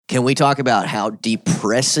Can we talk about how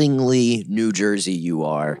depressingly New Jersey you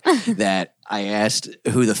are that I asked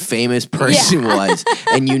who the famous person was,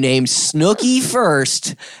 and you named Snooki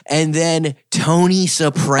first, and then Tony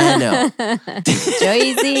Soprano.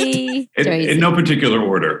 Joyzy. In no particular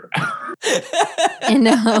order. In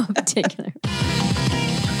no particular.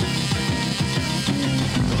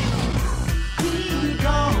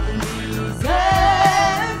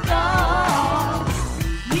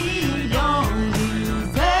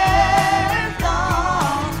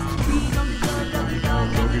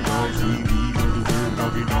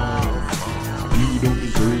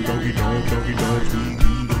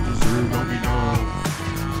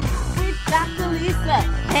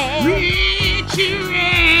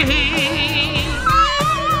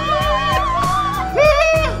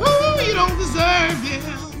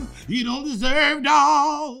 You don't deserve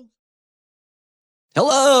dogs.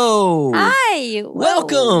 Hello. Hi.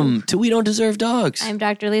 Welcome to We Don't Deserve Dogs. I'm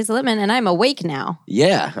Dr. Lisa Lippman, and I'm awake now.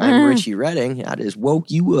 Yeah, I'm Richie Redding. I just woke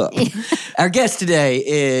you up. Our guest today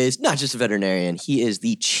is not just a veterinarian. He is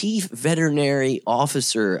the Chief Veterinary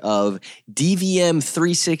Officer of DVM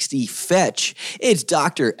 360 Fetch. It's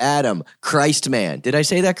Dr. Adam Christman. Did I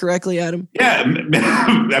say that correctly, Adam? Yeah,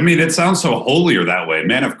 I mean, it sounds so holier that way,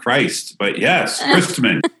 man of Christ. But yes,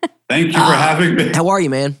 Christman. Thank you for having me. How are you,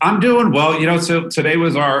 man? I'm doing well. You know, so today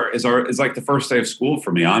was is like the first day of school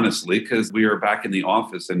for me, honestly, because we are back in the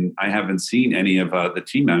office and I haven't seen any of the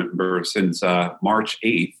team members since March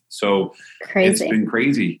 8th. So It's been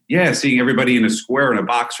crazy. Yeah, seeing everybody in a square in a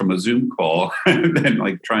box from a Zoom call and then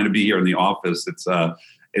like trying to be here in the office.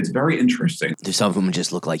 It's very interesting. Do some of them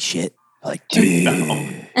just look like shit? Like, dude. No.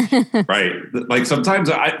 Right. Like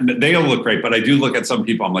sometimes they all look great, but I do look at some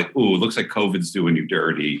people. I'm like, ooh, it looks like COVID's doing you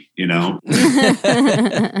dirty, you know?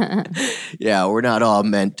 Yeah, we're not all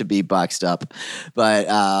meant to be boxed up. But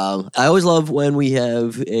I always love when we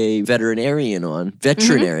have a veterinarian on.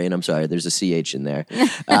 I'm sorry, there's a CH in there. He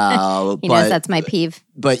knows that's my peeve.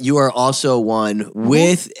 But you are also one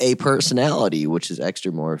with a personality, which is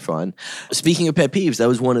extra more fun. Speaking of pet peeves, that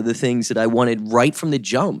was one of the things that I wanted right from the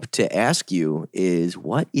jump to ask you is,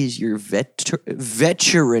 what is your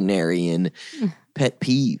veterinarian pet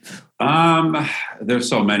peeve? There's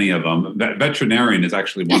so many of them. Veterinarian is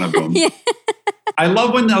actually one of them. I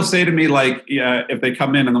love when they'll say to me, like, if they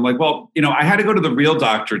come in and I'm like, well, you know, I had to go to the real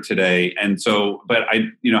doctor today. And so, but I,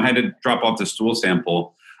 you know, had to drop off the stool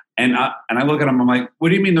sample. And I look at them, I'm like, what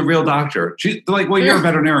do you mean the real doctor? They're like, well, you're a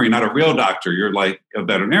veterinarian, not a real doctor. You're like a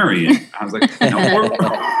veterinarian. I was like, no,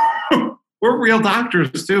 we're real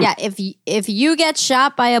doctors too. Yeah, if you get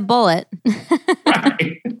shot by a bullet.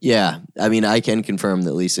 Right. Yeah, I mean, I can confirm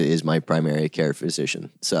that Lisa is my primary care physician.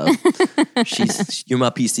 So you're my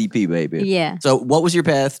PCP, baby. Yeah. So what was your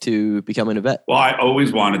path to becoming a vet? Well, I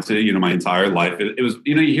always wanted to, you know, my entire life. It was,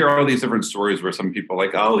 you know, you hear all these different stories where some people are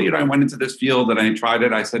like, oh, you know, I went into this field and I tried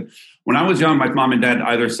it. I said, when I was young, my mom and dad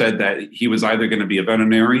either said that he was either going to be a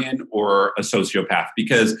veterinarian or a sociopath,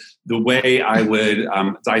 because the way I would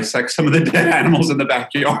dissect some of the dead animals in the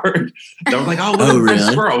backyard, they were like, oh, look at this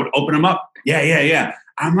squirrel. I would open them up. Yeah.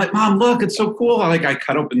 I'm like, Mom, look, it's so cool. I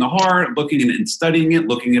cut open the heart, looking and studying it,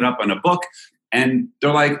 looking it up on a book. And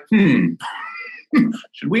they're like,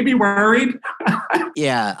 should we be worried?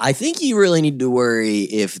 Yeah, I think you really need to worry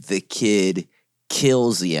if the kid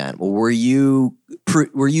kills the animal. Were you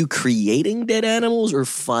creating dead animals or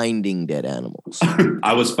finding dead animals?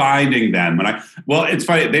 I was finding them. Well, it's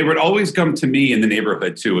funny. They would always come to me in the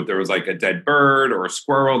neighborhood too. If there was like a dead bird or a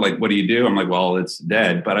squirrel, like, what do you do? I'm like, well, it's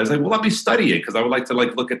dead. But I was like, well, let me study it, because I would like to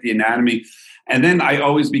like look at the anatomy. And then I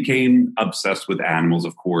always became obsessed with animals,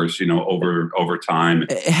 of course, you know, over time.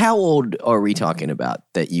 How old are we talking about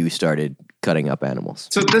that you started cutting up animals?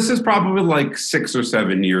 So this is probably like 6 or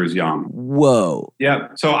 7 years young. Whoa. Yeah.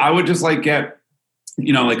 So I would just like get,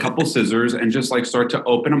 you know, like a couple scissors and just like start to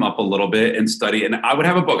open them up a little bit and study. And I would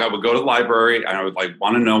have a book. I would go to the library and I would like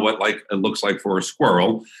want to know what like it looks like for a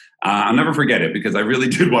squirrel. I'll never forget it, because I really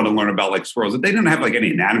did want to learn about like squirrels. They didn't have like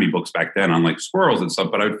any anatomy books back then on like squirrels and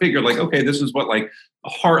stuff, but I would figure like, okay, this is what like a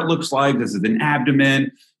heart looks like. This is an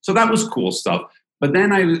abdomen. So that was cool stuff. But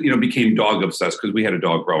then I, you know, became dog obsessed, because we had a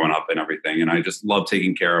dog growing up and everything. And I just loved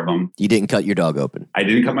taking care of him. You didn't cut your dog open? I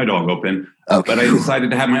didn't cut my dog open, okay. But I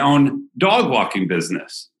decided to have my own dog walking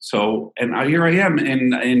business. So, and here I am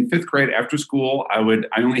in fifth grade after school. I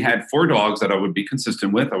only had 4 dogs that I would be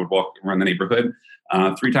consistent with. I would walk around the neighborhood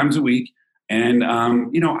 3 times a week. And,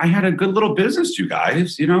 you know, I had a good little business, you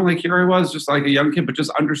guys. You know, like here I was just like a young kid, but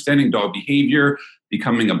just understanding dog behavior,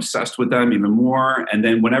 becoming obsessed with them even more. And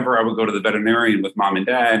then whenever I would go to the veterinarian with mom and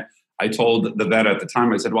dad, I told the vet at the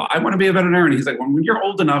time, I said, well, I want to be a veterinarian. He's like, well, when you're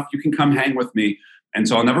old enough, you can come hang with me. And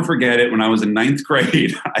so I'll never forget it. When I was in 9th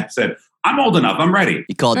grade, I said, I'm old enough. I'm ready.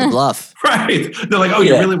 You called the bluff. Right. They're like, oh,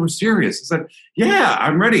 you really were serious? I said, yeah,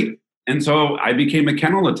 I'm ready. And so I became a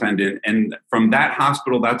kennel attendant. And from that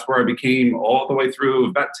hospital, that's where I became all the way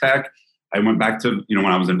through vet tech. I went back to, when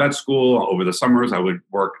I was in vet school over the summers, I would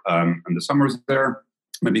work in the summers there.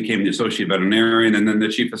 I became the associate veterinarian and then the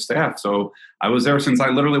chief of staff. So I was there since I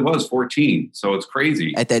literally was 14. So it's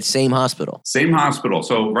crazy. At that same hospital? Same hospital.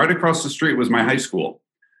 So right across the street was my high school.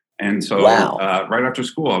 And so right after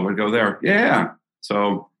school, I would go there. Yeah.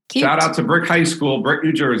 So Cute. Shout out to Brick High School, Brick,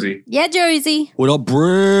 New Jersey. Yeah, Jersey. What up,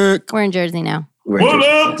 Brick? We're in Jersey now. What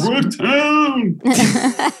up, Bricktown?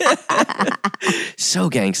 So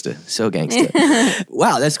gangsta.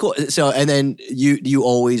 Wow, that's cool. So, and then you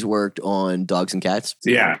always worked on dogs and cats?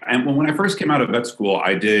 Yeah. And when I first came out of vet school,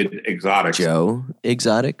 I did exotics. Joe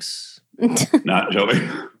Exotics? Not Joey.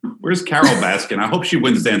 Where's Carol Baskin? I hope she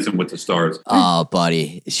wins Dancing with the Stars. Oh,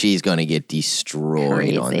 buddy. She's going to get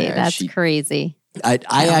destroyed on there. That's crazy. I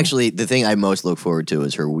actually, the thing I most look forward to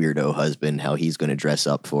is her weirdo husband, how he's going to dress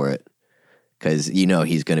up for it. Because,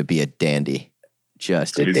 he's going to be a dandy.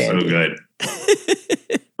 Just a dandy. He's so good.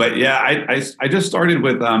 But yeah, I just started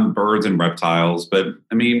with birds and reptiles. But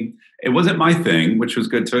I mean, it wasn't my thing, which was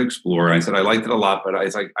good to explore. I said I liked it a lot, but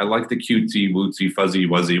I like the cutesy, wootsy, fuzzy,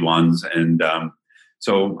 wuzzy ones. And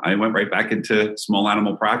so I went right back into small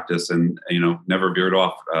animal practice and, never veered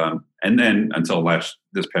off. And then until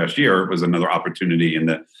this past year was another opportunity in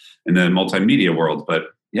the multimedia world. But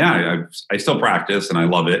yeah, I still practice and I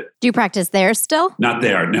love it. Do you practice there still? Not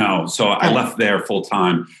there, no. So I left there full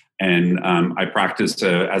time and I practiced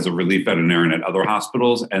as a relief veterinarian at other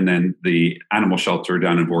hospitals and then the animal shelter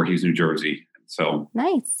down in Voorhees, New Jersey. So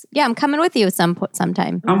nice. Yeah, I'm coming with you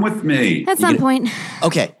sometime. Come with me. At some point.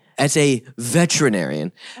 Okay. As a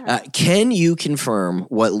veterinarian, can you confirm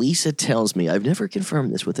what Lisa tells me? I've never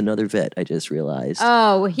confirmed this with another vet, I just realized.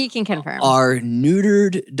 Oh, he can confirm. Are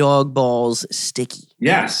neutered dog balls sticky?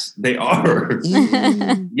 Yes, they are.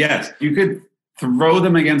 Yes, you could throw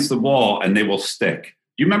them against the wall and they will stick.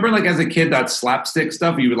 You remember as a kid, that slapstick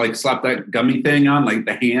stuff? You would slap that gummy thing on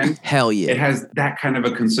the hand? Hell yeah. It has that kind of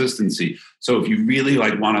a consistency. So if you really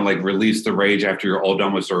want to release the rage after you're all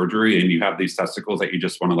done with surgery and you have these testicles that you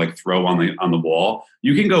just want to throw on the wall,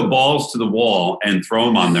 you can go balls to the wall and throw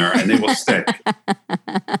them on there and they will stick.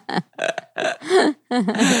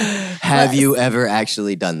 Have you ever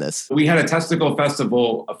actually done this? We had a testicle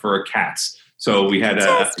festival for cats. So we had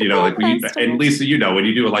and Lisa, when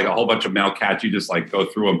you do a whole bunch of male cats, you just go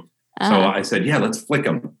through them. So I said, yeah, let's flick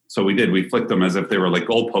them. So we did. We flicked them as if they were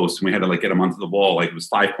goalposts, and we had to get them onto the wall. It was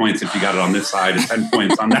 5 points if you got it on this side, and 10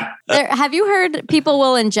 points on that. Have you heard people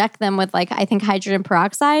will inject them with I think hydrogen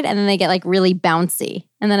peroxide, and then they get really bouncy,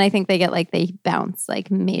 and then I think they get they bounce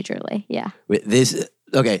majorly. Yeah.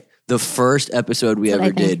 Okay. The first episode we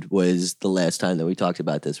ever did was the last time that we talked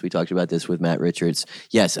about this. We talked about this with Matt Richards.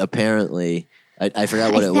 Yes, apparently, I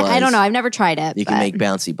forgot what it was. I don't know. I've never tried it. You can make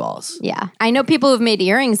bouncy balls. Yeah. I know people who've made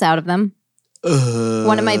earrings out of them.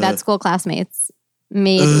 One of my vet school classmates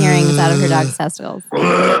made earrings out of her dog's testicles.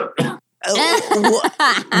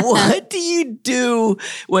 What do you do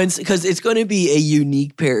because it's going to be a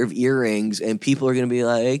unique pair of earrings and people are going to be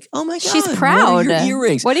like, oh my God, she's proud. What are your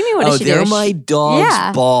earrings? What do you mean? What does she do? They're my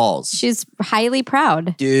dog's balls. She's highly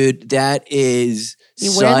proud. Dude, that is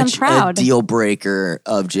such a deal breaker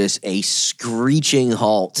of just a screeching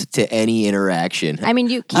halt to any interaction. I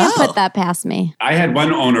mean, you can't put that past me. I had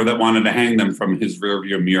one owner that wanted to hang them from his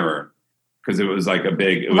rearview mirror because it was like a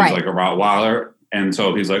Rottweiler. And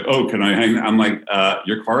so he's like, oh, can I hang? I'm like,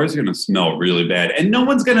 your car is going to smell really bad. And no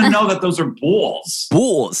one's going to know that those are balls.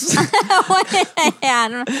 Balls. Was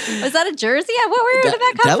that a Jersey? Where did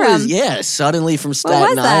that come from? Suddenly from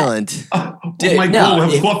Staten Island. Oh my God, we'll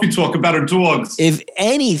have coffee talk about our dogs. If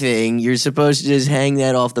anything, you're supposed to just hang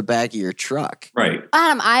that off the back of your truck. Right.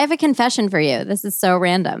 Adam, I have a confession for you. This is so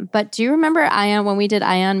random. But do you remember Ion when we did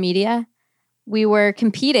Ion Media? We were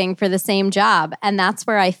competing for the same job, and that's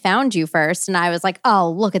where I found you first. And I was like,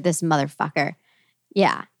 oh, look at this motherfucker.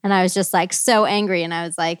 Yeah. And I was just so angry. And I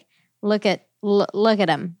was like, look at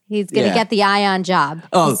him. He's going to get the Ion job.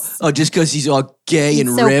 Oh, just because he's all gay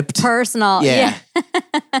and so ripped. Personal. Yeah.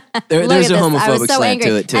 There's a homophobic slant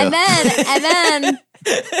to it, too. And then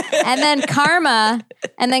And then Karma,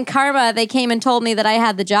 they came and told me that I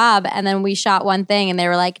had the job. And then we shot one thing and they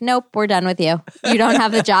were like, nope, we're done with you. You don't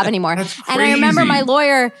have the job anymore. That's And I remember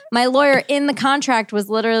crazy. my lawyer in the contract was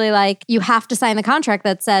literally like, you have to sign the contract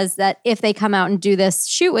that says that if they come out and do this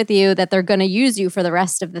shoot with you, that they're going to use you for the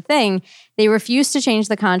rest of the thing. They refused to change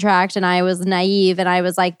the contract. And I was naive. And I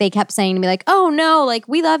was like, they kept saying to me like, oh no, like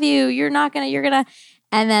we love you. You're gonna.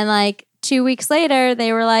 And then like 2 weeks later,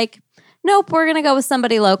 they were like, nope, we're going to go with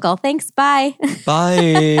somebody local. Thanks. Bye.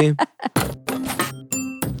 Bye.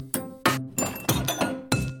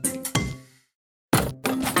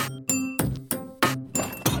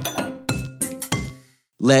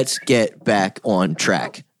 Let's get back on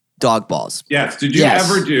track. Dog balls. Yes. Have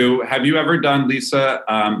you ever done, Lisa,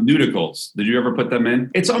 nudicles? Did you ever put them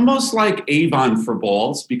in? It's almost like Avon for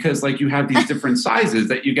balls because like you have these different sizes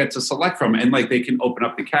that you get to select from and like they can open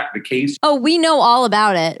up the case. Oh, we know all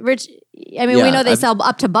about it. Rich, I mean, Yeah, we know they sell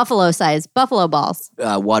up to buffalo size, buffalo balls.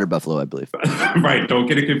 Water buffalo, I believe. Right. Don't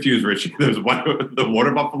get it confused, Richie. There's the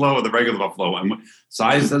water buffalo or the regular buffalo. And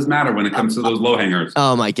size does matter when it comes to those low hangers.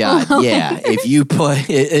 Oh my God. Yeah. If you put,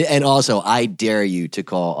 and also I dare you to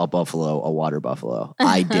call a buffalo a water buffalo.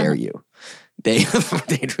 I dare you. They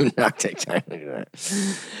do not take time to do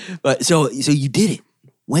that. But so you did it.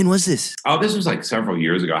 When was this? Oh, this was like several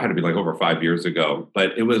years ago. I had to be like over 5 years ago,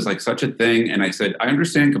 but it was like such a thing. And I said, I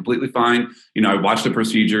understand completely fine. You know, I watched the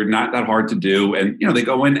procedure, not that hard to do. And, you know, they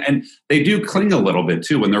go in and they do cling a little bit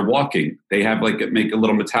too when they're walking. They have like, make a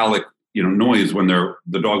little metallic, you know, noise when the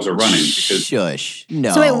dogs are running because Shush.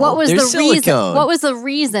 No. So wait, what was There's the reason? silicone. What was the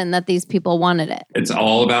reason that these people wanted it? it's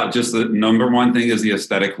all about just the number one thing is the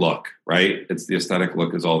aesthetic look, right? It's the aesthetic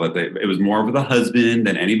look is all that it was more of the husband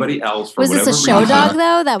than anybody else for Was whatever this a show reason. dog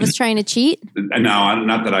though that was trying to cheat? No,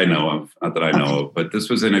 not that I know of, but this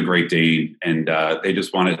was in a Great Dane and they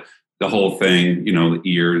just wanted the whole thing, you know, the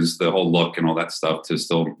ears, the whole look and all that stuff to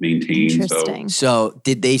still maintain. Interesting. So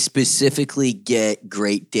did they specifically get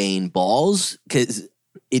Great Dane balls? Because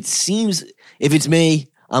it seems, if it's me,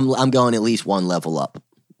 I'm going at least one level up.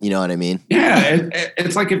 You know what I mean? Yeah,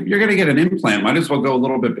 it's like if you're going to get an implant, might as well go a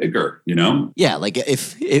little bit bigger, you know? Yeah, like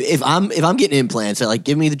if I'm getting implants, I like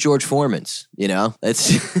give me the George Foreman's. You know,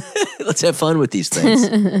 let's have fun with these things.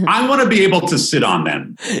 I want to be able to sit on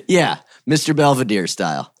them. Yeah, Mr. Belvedere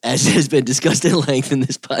style, as has been discussed in length in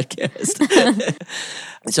this podcast.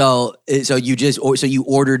 So you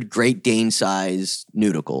ordered Great Dane size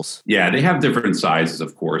nudicles. Yeah, they have different sizes,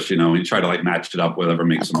 of course, you know, and you try to like match it up, whatever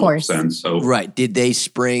makes Of the most course. sense. So Right. Did they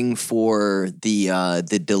spring for the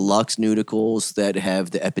deluxe nudicles that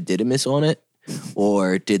have the epididymis on it?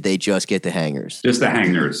 Or did they just get the hangers? just the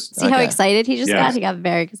hangers. See how Okay. excited he just Yes. got? He got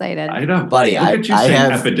very excited. I know, Buddy, Look at you I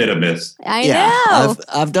saying have- epididymis. I know.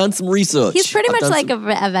 I've done some research. He's pretty I've much done like some-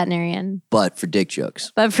 a veterinarian, but for dick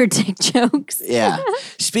jokes. but for dick jokes. Yeah.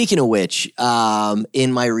 Speaking of which,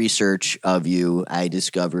 in my research of you, I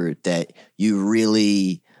discovered that you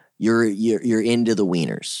really you're into the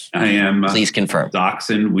wieners. I am Please confirm.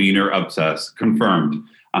 Dachshund wiener obsessed. Confirmed.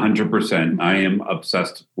 100%. I am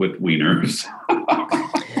obsessed with wieners.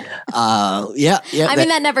 Yeah. I mean,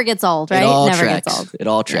 that never gets old, right? It all Never tracks. gets old. It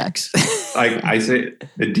all tracks. Like I say,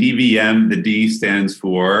 the DVM, the D stands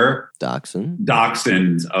for Dachshund.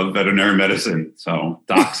 Dachshunds of veterinary medicine. So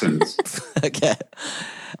dachshunds. Okay.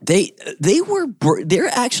 They're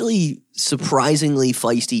actually surprisingly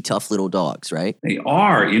feisty, tough little dogs, right? They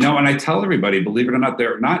are, you know, and I tell everybody, believe it or not,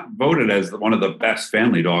 they're not voted as one of the best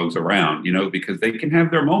family dogs around, you know, because they can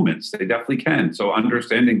have their moments. They definitely can. So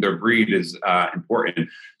understanding their breed is important.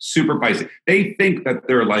 Super feisty. They think that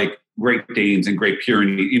they're like Great Danes and Great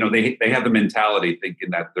Pyrenees. You know, they have the mentality thinking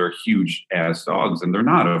that they're huge ass dogs, and they're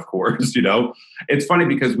not, of course. You know, it's funny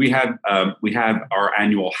because we have our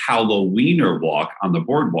annual Halloweener walk on the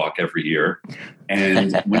boardwalk every year,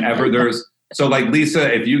 and whenever there's so like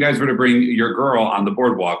Lisa, if you guys were to bring your girl on the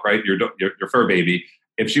boardwalk, right, your fur baby,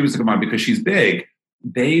 if she was to come on because she's big,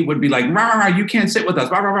 they would be like, rah, rah, rah, you can't sit with us,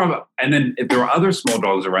 rah, rah, rah, rah. And then if there were other small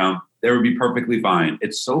dogs around, they would be perfectly fine.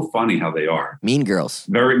 It's so funny how they are. Mean girls.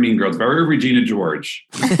 Very mean girls. Very Regina George.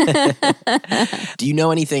 Do you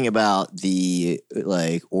know anything about the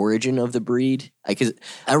like origin of the breed? Because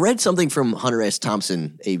I read something from Hunter S.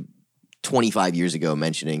 Thompson 25 years ago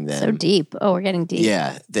mentioning that. So deep. Oh, we're getting deep.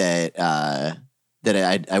 Yeah, that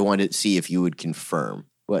I wanted to see if you would confirm.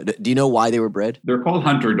 What do you know why they were bred? They're called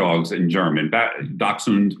hunter dogs in German.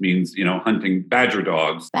 Dachshund means, you know, hunting badger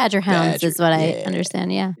dogs. Badger hounds Badger, is what I yeah.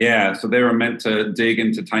 understand. Yeah. Yeah, so they were meant to dig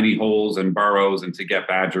into tiny holes and burrows and to get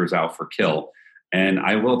badgers out for kill. And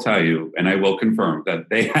I will tell you, and I will confirm that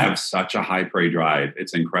they have such a high prey drive.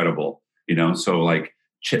 It's incredible. You know, so like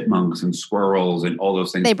chipmunks and squirrels and all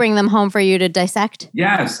those things. They bring them home for you to dissect?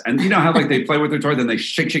 Yes. And you know how like they play with their toy, then they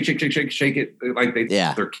shake it like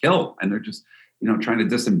they're kill, and they're just, trying to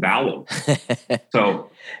disembowel them. So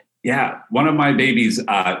yeah, one of my babies,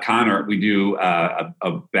 Connor, we do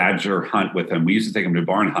a badger hunt with him. We used to take him to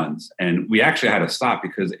barn hunts, and we actually had to stop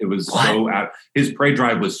because it was his prey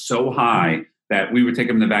drive was so high that we would take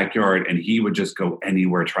him in the backyard and he would just go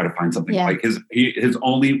anywhere, try to find something. Like his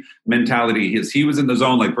only mentality is he was in the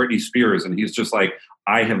zone like Britney Spears, and he's just like,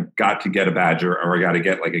 I have got to get a badger or I got to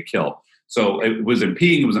get like a kill. So it wasn't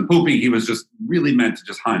peeing, it wasn't pooping. He was just really meant to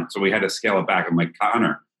just hunt. So we had to scale it back. I'm like,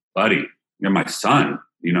 Connor, buddy, you're my son.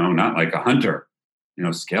 Not like a hunter,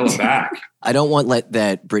 scale it back. I don't want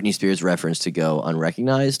that Britney Spears reference to go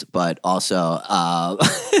unrecognized, but also,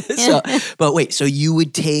 but wait, so you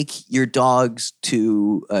would take your dogs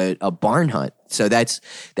to a barn hunt. So that's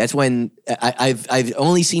when I've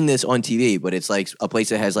only seen this on TV, but it's like a place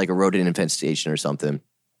that has like a rodent infestation or something.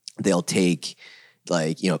 They'll take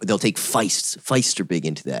they'll take feists. Feists are big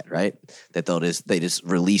into that, right? That they just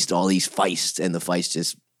released all these feists and the feists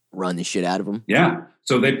just run the shit out of them. Yeah.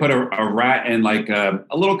 So they put a rat in like a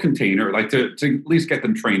little container, like to at least get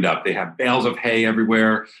them trained up. They have bales of hay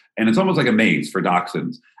everywhere, and it's almost like a maze for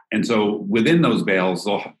dachshunds. And so within those bales,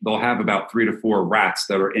 they'll have about 3 to 4 rats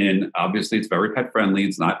that are in. Obviously, it's very pet friendly.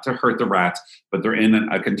 It's not to hurt the rats, but they're in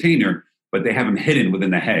a container. But they have them hidden within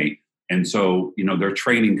the hay. And so they're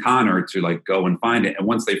training Connor to like go and find it. And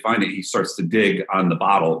once they find it, he starts to dig on the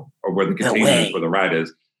bottle or where the container is, where the rat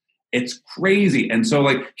is. It's crazy. And so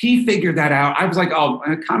like he figured that out. I was like, oh,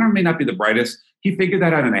 Connor may not be the brightest. He figured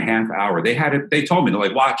that out in a half hour. They told me, they're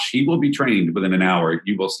like, watch, he will be trained within an hour.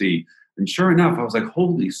 You will see. And sure enough, I was like,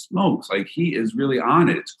 holy smokes. Like he is really on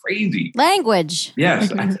it. It's crazy. Language. Yes.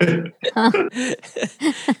 Come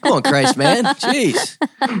on, Christ, man. Jeez.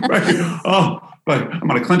 Right. Oh, but I'm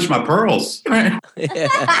going to clench my pearls.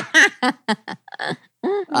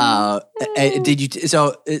 Did you,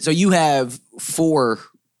 so you have 4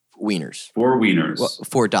 wieners. 4 wieners. Well,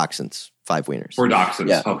 4 dachshunds, 5 wieners. 4 dachshunds.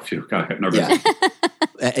 Yeah. Oh, phew. God, I got nervous.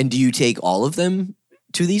 Yeah. And do you take all of them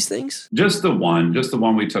to these things? Just the one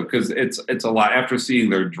we took, because it's a lot. After seeing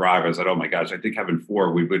their drive, I said, oh my gosh, I think having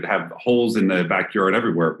 4, we would have holes in the backyard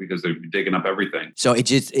everywhere because they'd be digging up everything. So it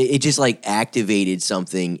just like activated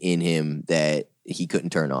something in him that he couldn't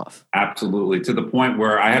turn off. Absolutely. To the point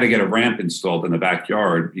where I had to get a ramp installed in the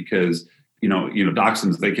backyard because,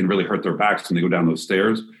 dachshunds, they can really hurt their backs when they go down those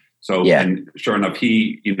stairs. So, and sure enough,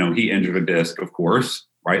 he injured a disc, of course,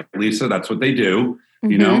 right, Lisa? That's what they do,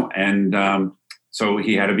 and so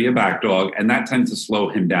he had to be a back dog, and that tends to slow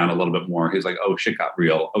him down a little bit more. He's like, oh, shit got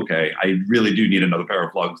real. Okay, I really do need another pair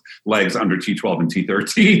of legs under T12 and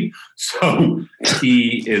T13. So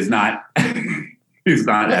he is not... He's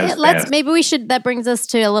not as fast. Maybe that brings us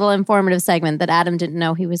to a little informative segment that Adam didn't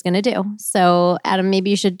know he was going to do. So Adam,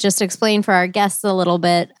 maybe you should just explain for our guests a little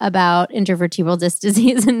bit about intervertebral disc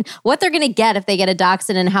disease and what they're going to get if they get a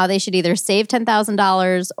dachshund and how they should either save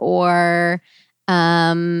 $10,000 or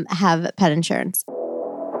have pet insurance.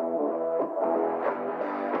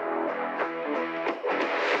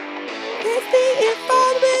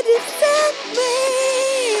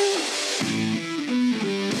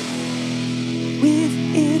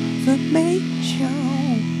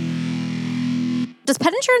 Does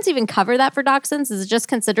pet insurance even cover that for dachshunds? Is it just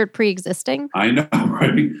considered pre-existing? I know,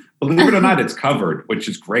 right? Believe it or not, it's covered, which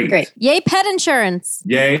is great. Great. Yay, pet insurance.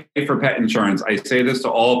 Yay for pet insurance. I say this to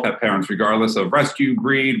all pet parents, regardless of rescue,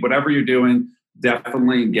 breed, whatever you're doing,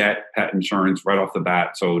 definitely get pet insurance right off the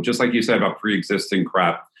bat. So just like you said about pre-existing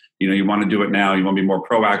crap, you want to do it now. You want to be more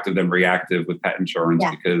proactive than reactive with pet insurance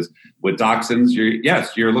because with dachshunds,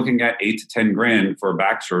 you're looking at $8 to $10 for a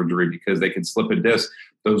back surgery because they can slip a disc.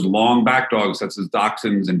 Those long back dogs, such as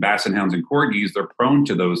dachshunds and basset hounds and corgis, they're prone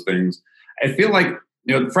to those things. I feel like,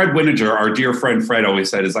 Fred Winiger, our dear friend Fred,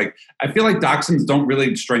 always said, is like, I feel like dachshunds don't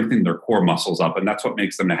really strengthen their core muscles up, and that's what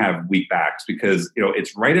makes them to have weak backs because,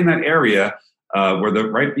 it's right in that area where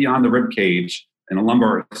they're right beyond the rib cage. In the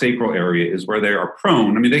lumbar sacral area is where they are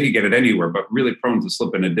prone. I mean, they could get it anywhere, but really prone to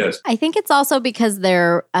slip in a disc. I think it's also because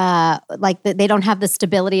they're they don't have the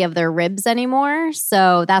stability of their ribs anymore.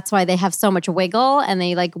 So that's why they have so much wiggle and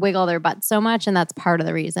they wiggle their butt so much. And that's part of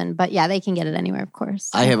the reason. But yeah, they can get it anywhere, of course.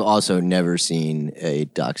 I have also never seen a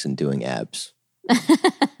dachshund doing abs.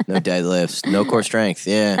 No deadlifts, no core strength.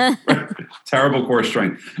 Yeah. Terrible core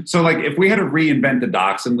strength. So if we had to reinvent the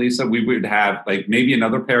dachshund, Lisa, we would have maybe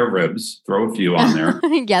another pair of ribs, throw a few on there.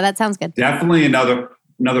 Yeah, that sounds good. Definitely another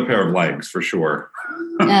pair of legs for sure.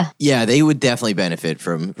 Yeah, they would definitely benefit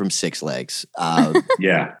from 6 legs.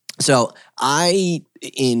 Yeah. So I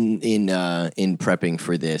in prepping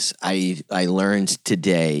for this, I learned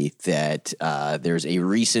today that there's a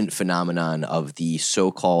recent phenomenon of the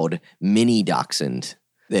so-called mini dachshund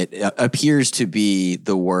that appears to be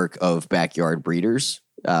the work of backyard breeders.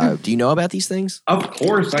 Do you know about these things? Of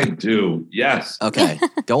course I do. Yes. Okay,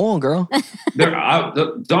 go on, girl.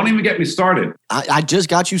 Don't even get me started. I just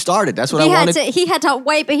got you started. That's what I He wanted.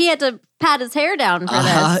 had to pat his hair down for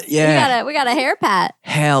this. Yeah. We got a hair pat.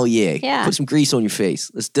 Hell yeah. Yeah. Put some grease on your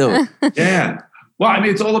face. Let's do it. Yeah. Well, I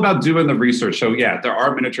mean, it's all about doing the research. So yeah, there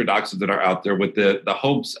are miniature dachshunds that are out there with the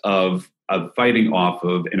hopes of fighting off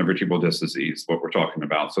of intervertebral disc disease, what we're talking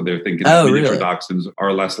about. So they're thinking that miniature dachshunds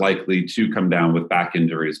are less likely to come down with back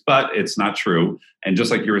injuries, but it's not true. And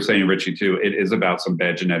just like you were saying, Richie, too, it is about some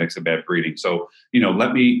bad genetics and bad breeding. So,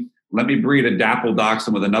 let me breed a dapple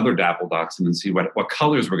dachshund with another dapple dachshund and see what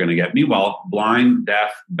colors we're going to get. Meanwhile, blind,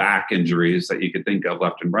 deaf, back injuries that you could think of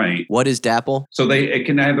left and right. What is dapple? So it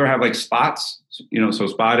can either have like spots, so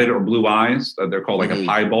spotted or blue eyes. They're called like a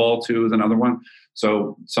piebald too is another one.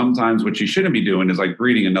 So sometimes what you shouldn't be doing is like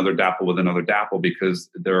breeding another dapple with another dapple because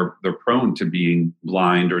they're prone to being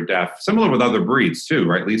blind or deaf. Similar with other breeds too,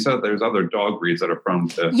 right, Lisa? There's other dog breeds that are prone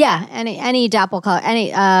to. Yeah, any dapple color.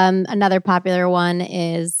 Another popular one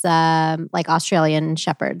is like Australian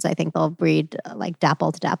Shepherds. I think they'll breed like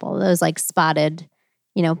dapple to dapple. Those like spotted,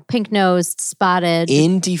 pink nosed, spotted.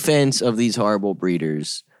 In defense of these horrible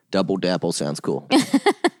breeders, double dapple sounds cool.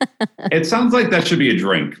 It sounds like that should be a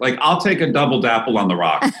drink. Like, I'll take a double dapple on the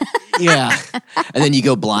rock. Yeah. And then you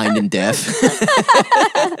go blind and deaf.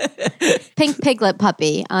 Pink Piglet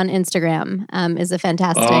Puppy on Instagram is a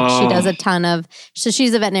fantastic. She does a ton of. So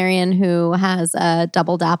she's a veterinarian who has a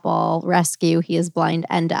double dapple rescue. He is blind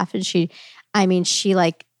and deaf, and she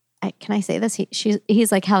like. Can I say this?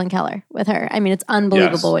 He's like Helen Keller with her. I mean, it's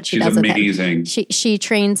unbelievable what she does with him. She's amazing. She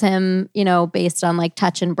trains him, based on like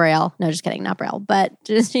touch and braille. No, just kidding, not braille, but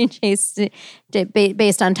just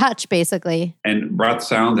based on touch, basically. And breath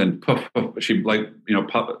sound and puff, puff. She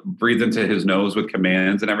breathes into his nose with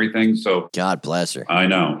commands and everything. So God bless her. I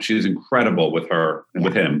know she's incredible with her and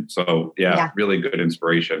with him. So really good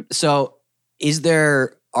inspiration. So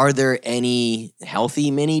are there any healthy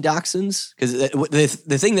mini dachshunds? Because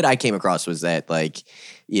the thing that I came across was that that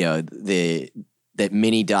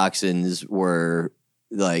mini dachshunds were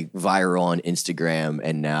like viral on Instagram,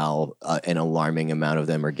 and now an alarming amount of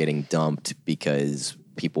them are getting dumped because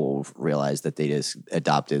people realized that they just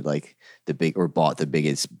adopted bought the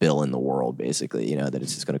biggest bill in the world, basically. That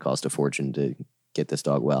it's just going to cost a fortune to get this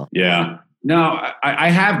dog well. Yeah. No, I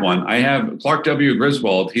have one. I have Clark W.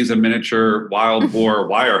 Griswold. He's a miniature wild boar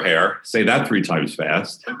wire hair. Say that 3 times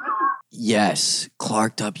fast. Yes,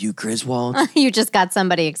 Clark W. Griswold. You just got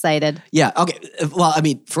somebody excited. Yeah. Okay. Well, I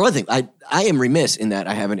mean, for one thing, I am remiss in that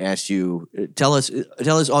I haven't asked you. Tell us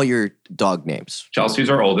all your dog names. Chelsea's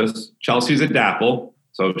our oldest. Chelsea's a dapple,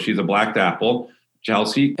 so she's a black dapple.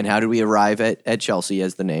 Chelsea. And how did we arrive at Chelsea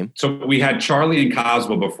as the name? So we had Charlie and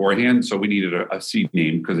Cosmo beforehand, so we needed a seed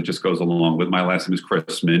name because it just goes along with my last name is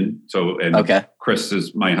Chrisman. So Chris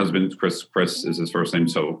is my husband. Chris is his first name.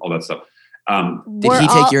 So all that stuff. Did he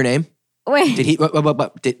take your name? Wait. Did he?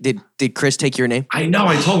 Did Chris take your name? I know.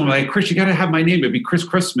 I told him, like, Chris, you got to have my name. It'd be Chris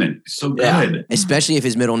Chrisman. It's so good. Yeah. Especially if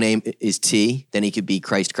his middle name is T, then he could be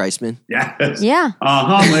Christ Christman. Yes. Yeah.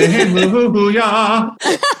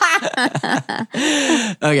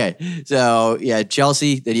 Okay. So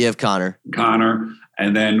Chelsea. Then you have Connor.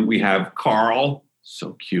 And then we have Carl.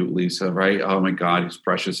 So cute, Lisa, right? Oh my God, he's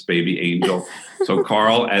precious baby angel. So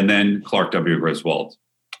Carl, and then Clark W. Griswold.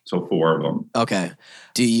 So 4 of them. Okay.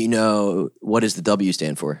 Do you know what does the W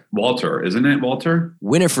stand for? Walter, isn't it, Walter?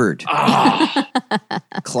 Winifred.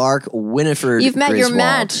 Clark Winifred. You've met Griswold. your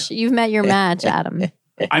match. You've met your match, Adam.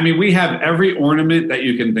 I mean, we have every ornament that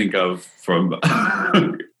you can think of from.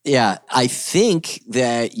 Yeah, I think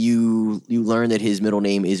that you learned that his middle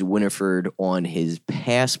name is Winifred on his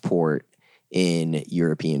passport in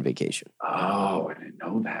European vacation. Oh, I didn't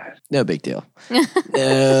know that. No big deal.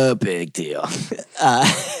 No big deal.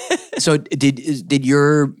 So did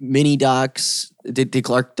your mini docs, did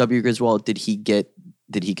Clark W. Griswold, did he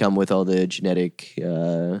come with all the genetic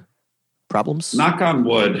problems? Knock on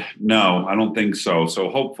wood. No, I don't think so. So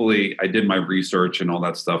hopefully I did my research and all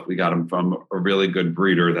that stuff. We got him from a really good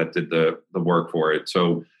breeder that did the work for it.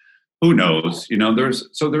 So who knows? There's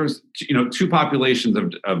 2 populations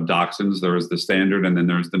of dachshunds. There's the standard and then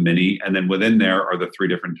there's the mini. And then within there are the 3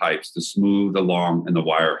 different types, the smooth, the long, and the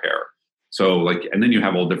wire hair. So and then you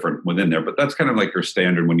have all different within there, but that's kind of like your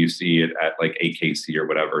standard when you see it at like AKC or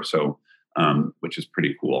whatever. So which is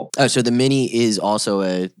pretty cool. Oh, so the Mini is also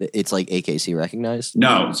it's like AKC recognized?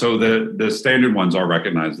 No, so the standard ones are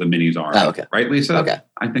recognized. The Minis aren't. Oh, okay. Right, Lisa? Okay.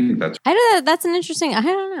 I think that's That's an interesting. I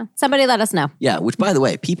don't know. Somebody let us know. Yeah, which by the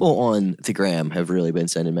way, people on the gram have really been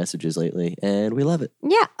sending messages lately, and we love it.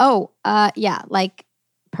 Yeah. Oh, yeah. Like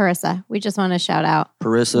Parissa. We just want to shout out.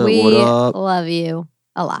 Parissa, We what up? love you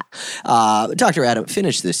a lot. Dr. Adam,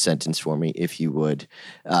 finish this sentence for me, if you would.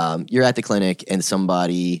 You're at the clinic and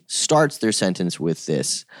somebody starts their sentence with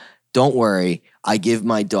this. Don't worry, I give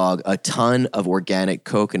my dog a ton of organic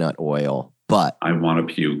coconut oil, but... I want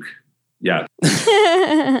to puke. Yeah.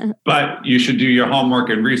 But you should do your homework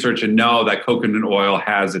and research and know that coconut oil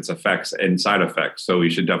has its effects and side effects. So you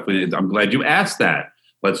should definitely... I'm glad you asked that.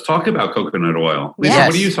 Let's talk about coconut oil. Lisa, Yes.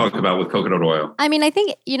 what do you talk about with coconut oil? I mean, I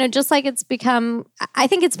think, just like it's become, I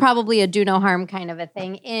think it's probably a do no harm kind of a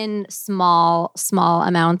thing in small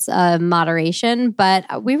amounts of moderation, but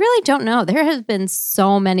we really don't know. There have been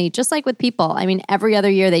so many, just like with people. I mean, every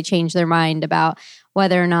other year they change their mind about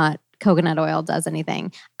whether or not coconut oil does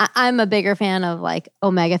anything. I'm a bigger fan of like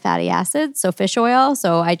omega fatty acids, so fish oil.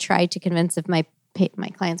 So I try to convince if my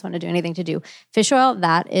clients want to do anything to do fish oil,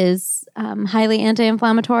 that is highly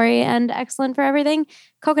anti-inflammatory and excellent for everything.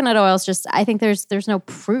 Coconut oil is just, I think there's no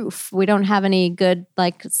proof. We don't have any good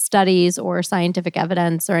like studies or scientific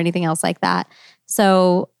evidence or anything else like that.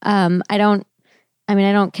 So I don't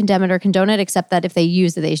condemn it or condone it, except that if they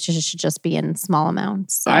use it, they should just be in small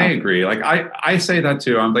amounts. So. I agree. Like I say that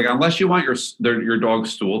too. I'm like, unless you want your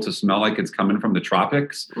dog's stool to smell like it's coming from the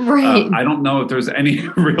tropics, Right. I don't know if there's any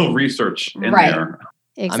real research in Right. there.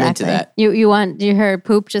 Exactly. I'm into that. You want her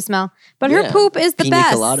poop to smell, but her Yeah. poop is the Pina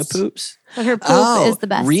best. colada poops. But her poop is the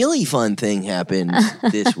best. Really fun thing happened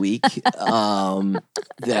this week.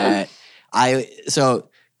 So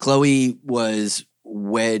Chloe was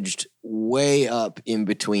wedged way up in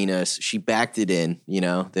between us. She backed it in,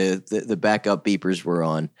 the backup beepers were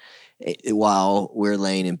on while we're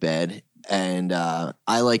laying in bed. And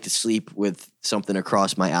I like to sleep with something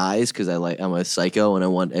across my eyes because I'm a psycho and I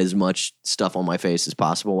want as much stuff on my face as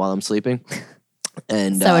possible while I'm sleeping.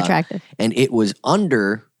 And So attractive. And it was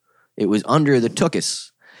under the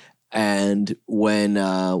tuchus. And when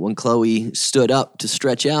Chloe stood up to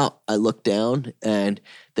stretch out, I looked down and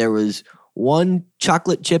there was one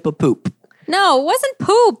chocolate chip of poop. No, it wasn't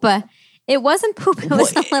poop. It wasn't poop. It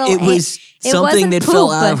was a little. It was something wasn't that fell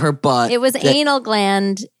poop. out of her butt. It was that anal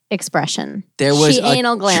gland expression. There was She a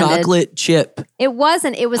anal glanded. chocolate chip. It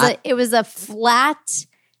wasn't. It was a flat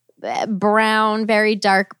brown, very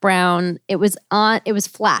dark brown. It was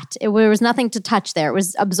flat. There was nothing to touch there. It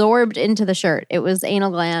was absorbed into the shirt. It was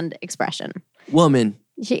anal gland expression. Woman,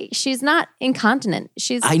 She's not incontinent.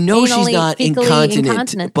 I know she's anally, not fecally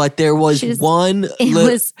incontinent, but there was She's- one.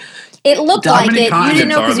 It looked How like many it. You didn't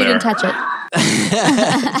know condoms because you are didn't touch it.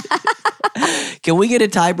 Can we get a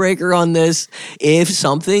tiebreaker on this? If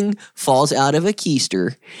something falls out of a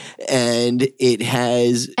keister and it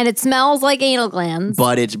has, And it smells like anal glands.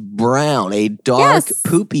 but it's brown, a dark Yes.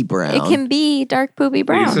 poopy brown. It can be dark poopy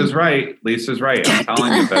brown. Lisa's right. I'm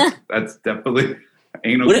telling you that's definitely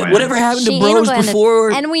anal glands. Whatever happened to She bros anal glanded. before?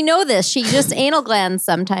 And we know this. She just anal glands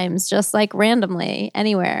sometimes, just like randomly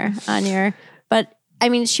anywhere on your. But I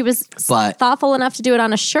mean, she was But- thoughtful enough to do it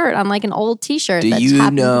on a shirt, on like an old T-shirt. Do that you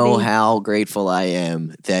happened to know be- how grateful I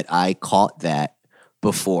am that I caught that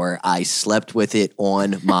before I slept with it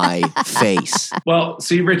on my face? Well,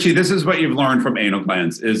 see, Richie, this is what you've learned from anal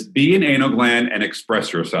glands: is be an anal gland and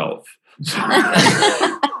express yourself.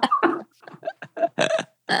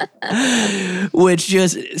 Which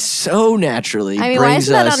just so naturally I mean, why brings is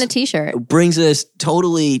that us on a T-shirt? brings us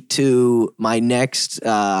totally to my next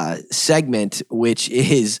segment, which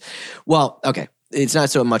is, well, okay. It's not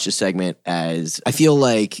so much a segment as I feel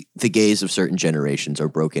like the gays of certain generations are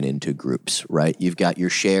broken into groups, right? You've got your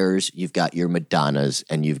Chers, you've got your Madonnas,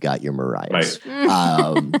 and you've got your Mariahs.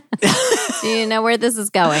 Do you know where this is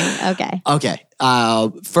going? Okay. Okay.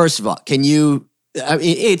 First of all, can you? I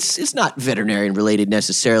mean, it's not veterinarian related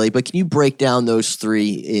necessarily, but can you break down those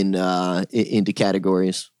three into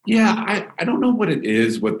categories? Yeah, I don't know what it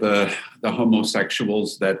is with the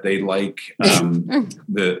homosexuals that they like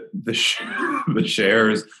the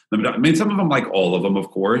Chers. I mean, some of them like all of them, of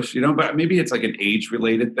course, but maybe it's like an age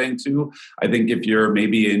related thing too. I think if you're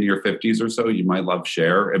maybe in your 50s or so, you might love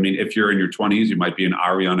Cher. I mean, if you're in your 20s, you might be an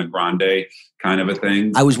Ariana Grande kind of a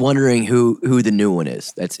thing. I was wondering who the new one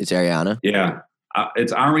is. It's Ariana. Yeah.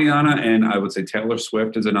 It's Ariana, and I would say Taylor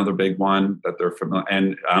Swift is another big one that they're familiar.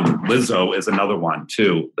 And Lizzo is another one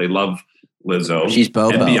too. They love Lizzo. She's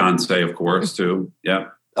Bobo. And Beyonce, of course, too. Yeah.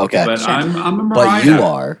 Okay. But I'm a Mariah. But you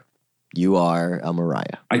are. You are a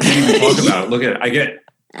Mariah. I can't even talk about it. Look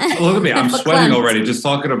at me. I'm sweating already just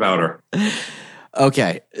talking about her.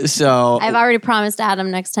 Okay, so I've already promised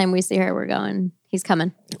Adam next time we see her, we're going. He's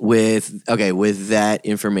coming. with that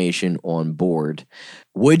information on board,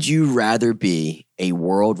 would you rather be a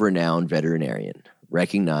world-renowned veterinarian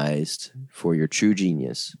recognized for your true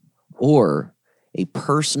genius or a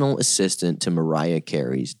personal assistant to Mariah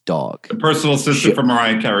Carey's dog? The personal assistant for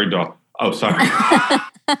Mariah Carey dog. Oh, sorry.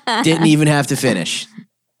 Didn't even have to finish.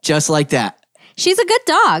 Just like that. She's a good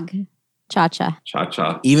dog. Cha-cha.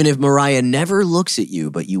 Cha-cha. Even if Mariah never looks at you,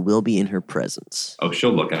 but you will be in her presence. Oh,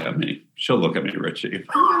 she'll look at me. She'll look at me, Richie.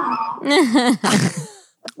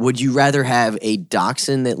 Would you rather have a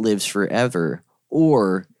dachshund that lives forever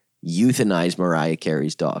or euthanize Mariah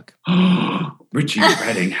Carey's dog? Richie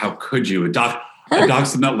Redding, how could you? A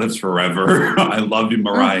dachshund that lives forever. I love you,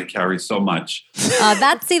 Mariah Carey, so much.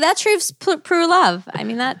 That proves true love. I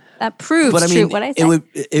mean, that proves But I mean, true. What I say?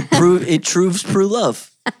 it proves true love.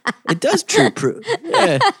 It does prove.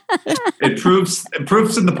 Yeah. It proves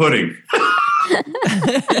in the pudding.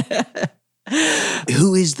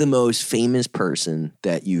 Who is the most famous person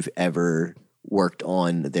that you've ever worked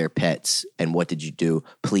on their pets, and what did you do?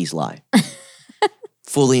 Please lie.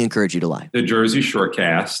 Fully encourage you to lie. The Jersey Shore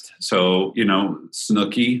cast. So,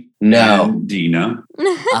 Snooki No. and Dina.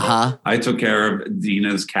 Uh-huh. I took care of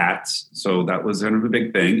Dina's cats. So that was kind of a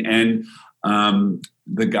big thing. And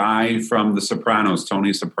the guy from The Sopranos,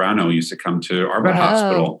 Tony Soprano, used to come to our vet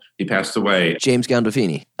hospital. He passed away. James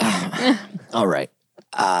Gandolfini. All right.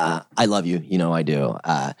 I love you. You know I do.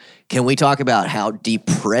 Can we talk about how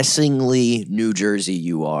depressingly New Jersey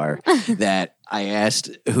you are that I asked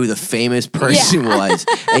who the famous person was,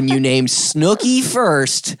 and you named Snooki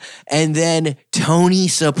first and then Tony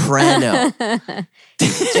Soprano.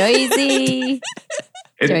 Joyzy.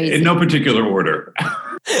 In no particular order.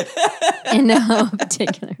 In no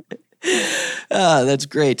particular. That's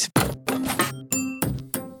great.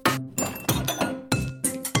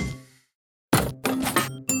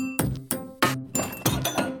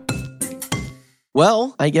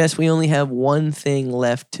 Well, I guess we only have one thing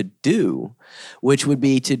left to do, which would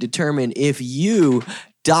be to determine if you,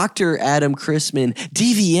 Dr. Adam Chrisman,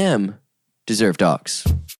 DVM, deserve dogs.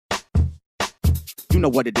 You know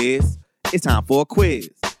what it is. It's time for a quiz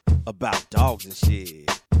about dogs and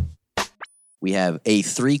shit. We have a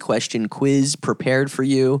 3-question quiz prepared for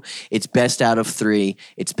you. It's best out of 3.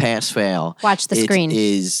 It's pass-fail. Watch the screen. It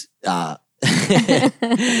is...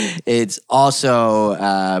 it's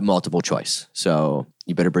also multiple choice. So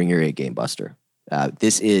you better bring your A-game, Buster.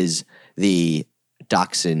 This is the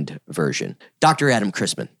dachshund version. Dr. Adam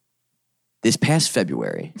Chrisman. This past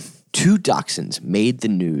February, 2 dachshunds made the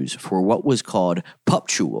news for what was called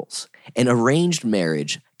pupchules, an arranged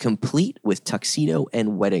marriage complete with tuxedo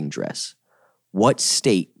and wedding dress. What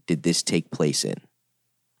state did this take place in?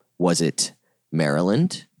 Was it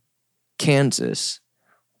Maryland, Kansas,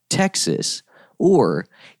 Texas, or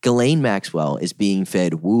Ghislaine Maxwell is being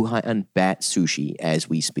fed Wuhan bat sushi as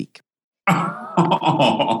we speak?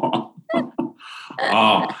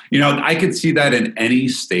 I could see that in any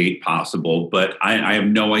state possible, but I have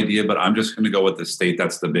no idea. But I'm just going to go with the state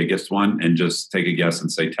that's the biggest one and just take a guess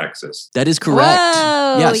and say Texas. That is correct.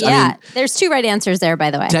 Whoa, Yes, yeah. I mean, There's 2 right answers there,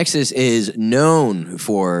 by the way. Texas is known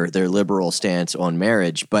for their liberal stance on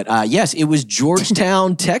marriage, but yes, it was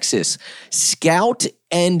Georgetown, Texas. Scout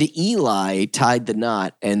and Eli tied the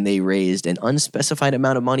knot, and they raised an unspecified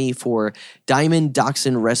amount of money for Diamond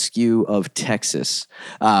Dachshund Rescue of Texas.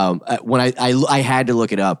 When I had to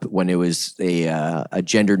look it up when it was a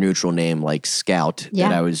gender neutral name like Scout,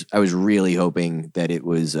 that I was really hoping that it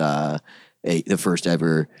was the first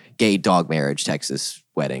ever gay dog marriage Texas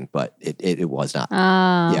wedding, but it was not.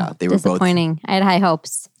 Yeah, they were both disappointing. I had high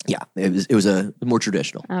hopes. Yeah, it was a more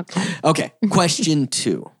traditional. Okay. Question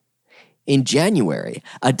 2. In January,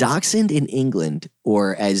 a dachshund in England,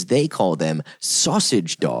 or as they call them,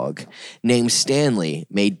 sausage dog, named Stanley,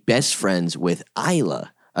 made best friends with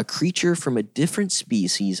Isla, a creature from a different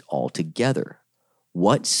species altogether.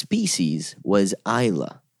 What species was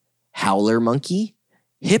Isla? Howler monkey,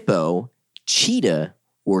 hippo, cheetah,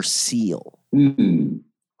 or seal?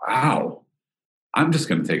 Wow. I'm just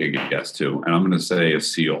going to take a guess too, and I'm going to say a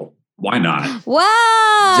seal. Why not? Wow.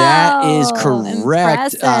 That is correct.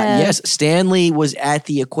 Impressive. Yes, Stanley was at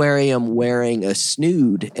the aquarium wearing a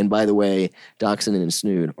snood. And by the way, dachshund and a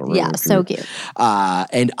snood. Yeah, so cute.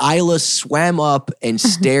 And Isla swam up and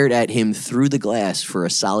stared at him through the glass for a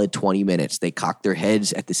solid 20 minutes. They cocked their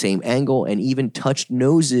heads at the same angle and even touched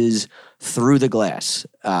noses through the glass.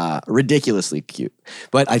 Ridiculously cute.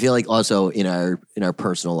 But I feel like also in our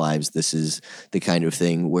personal lives, this is the kind of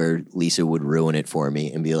thing where Lisa would ruin it for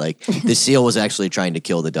me and be like, the seal was actually trying to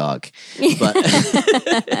kill the dog. But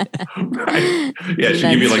Right. Yeah,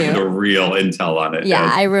 she'll give you like That's the real intel on it. Yeah,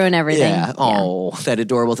 I ruin everything. yeah, oh, that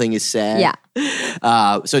adorable thing is sad.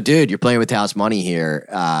 Yeah. So, dude, you're playing with house money here.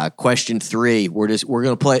 Question 3. We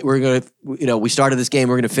started this game.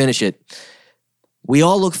 We're gonna finish it. We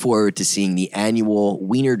all look forward to seeing the annual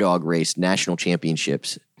Wiener Dog Race National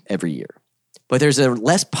Championships every year. But there's a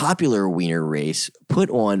less popular wiener race put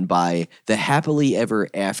on by the Happily Ever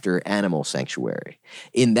After Animal Sanctuary.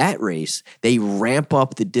 In that race, they ramp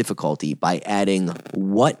up the difficulty by adding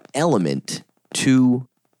what element to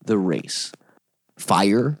the race?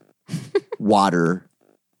 Fire, water,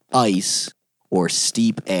 ice, or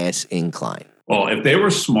steep-ass incline? Well, if they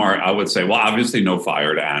were smart, I would say, well, obviously no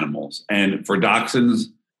fire to animals. And for dachshunds,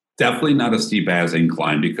 definitely not a steep ass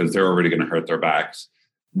incline because they're already going to hurt their backs.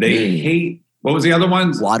 They hate, what was the other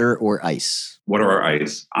ones? Water or ice? Water or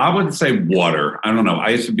ice? I would say water. I don't know.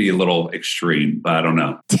 Ice would be a little extreme, but I don't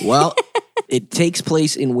know. Well, it takes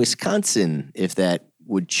place in Wisconsin, if that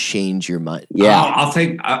would change your mind.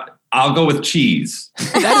 I'll go with cheese.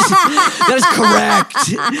 That is correct.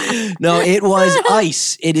 No, it was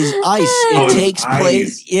ice. It is ice. It takes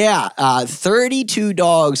place. Yeah. 32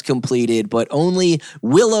 dogs completed, but only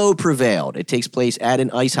Willow prevailed. It takes place at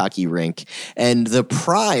an ice hockey rink. And the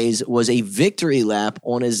prize was a victory lap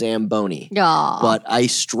on a Zamboni. Aw. But I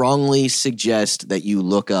strongly suggest that you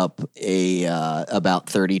look up about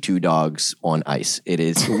 32 dogs on ice. It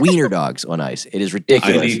is wiener dogs on ice. It is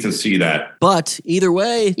ridiculous. I need to see that. But either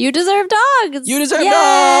way, You deserve dogs. you deserve Yay!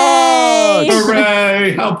 dogs.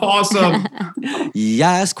 Hooray! How awesome!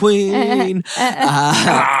 Yes, queen.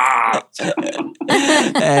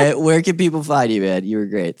 Where can people find you, man? You were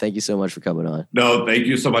great. Thank you so much for coming on. No, thank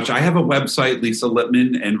you so much. I have a website, Lisa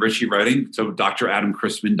Lippman and Richie Redding. So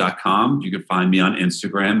dradamchrisman.com. You can find me on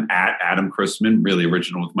Instagram at Adam Chrisman, really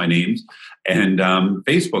original with my names. And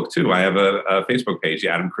Facebook too. I have a Facebook page, The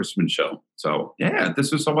Adam Chrisman Show. So yeah,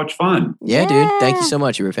 this was so much fun. Yeah, dude. Thank you so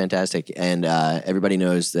much. You were fantastic. And everybody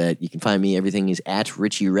knows that you can find me. Everything is at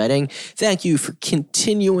Richie Redding. Thank you for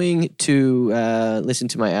continuing to listen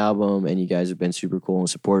to my album. And you guys have been super cool and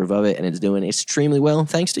supportive of it. And it's doing extremely well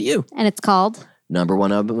thanks to you. And it's called?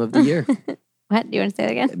 #1 album of the year. What? Do you want to say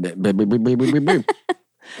that again?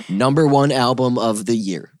 #1 album of the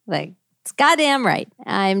year. Like, it's goddamn right.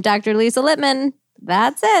 I'm Dr. Lisa Lippman.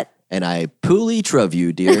 That's it. And I pooly trove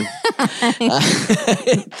you, dear.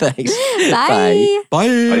 Thanks. Bye.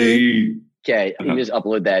 Bye. Okay, you just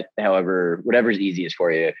upload that whatever's easiest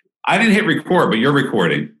for you. I didn't hit record, but you're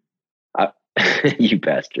recording. You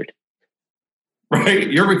bastard. Right?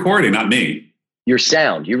 You're recording, not me. Your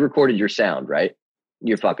sound. You recorded your sound, right?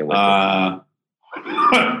 You're fucking with me. I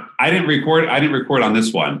didn't record on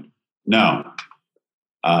this one. No.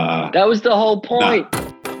 That was the whole point. No.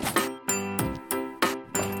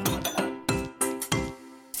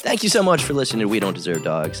 Thank you so much for listening to We Don't Deserve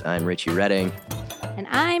Dogs. I'm Richie Redding. And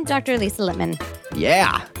I'm Dr. Lisa Lippman.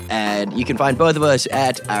 Yeah. And you can find both of us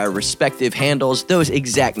at our respective handles, those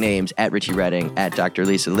exact names, at Richie Redding, at Dr.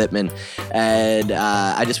 Lisa Lippman. And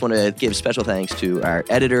I just want to give special thanks to our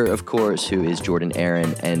editor, of course, who is Jordan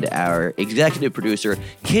Aaron, and our executive producer,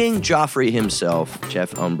 King Joffrey himself,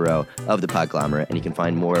 Jeff Umbro of The Podglomerate. And you can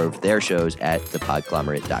find more of their shows at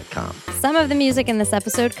thepodglomerate.com. Some of the music in this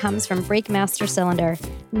episode comes from Breakmaster Cylinder.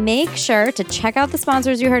 Make sure to check out the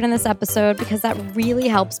sponsors you heard in this episode because that really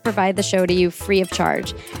helps provide the show to you free of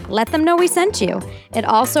charge. Let them know we sent you. It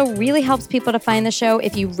also really helps people to find the show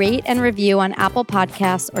if you rate and review on Apple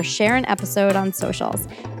Podcasts or share an episode on socials.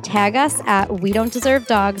 Tag us at We Don't Deserve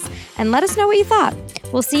Dogs and let us know what you thought.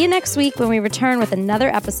 We'll see you next week when we return with another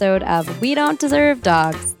episode of We Don't Deserve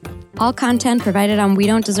Dogs. All content provided on We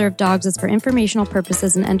Don't Deserve Dogs is for informational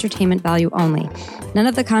purposes and entertainment value only. None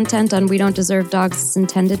of the content on We Don't Deserve Dogs is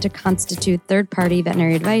intended to constitute third-party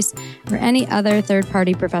veterinary advice or any other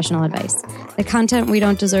third-party professional advice. The content We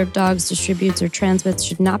Don't Deserve Dogs distributes or transmits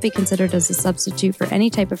should not be considered as a substitute for any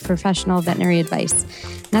type of professional veterinary advice.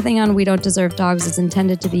 Nothing on We Don't Deserve Dogs is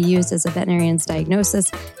intended to be used as a veterinarian's diagnosis,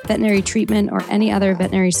 veterinary treatment, or any other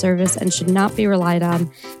veterinary service and should not be relied on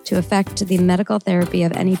to affect the medical therapy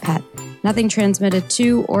of any pet. Nothing transmitted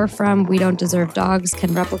to or from We Don't Deserve Dogs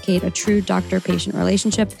can replicate a true doctor-patient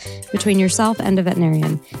relationship between yourself and a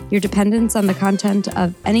veterinarian. Your dependence on the content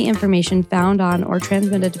of any information found on or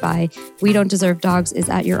transmitted by We Don't Deserve Dogs is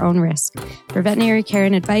at your own risk. For veterinary care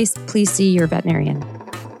and advice, please see your veterinarian.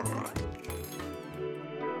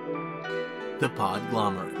 The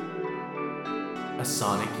Podglomerate, a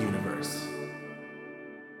sonic universe.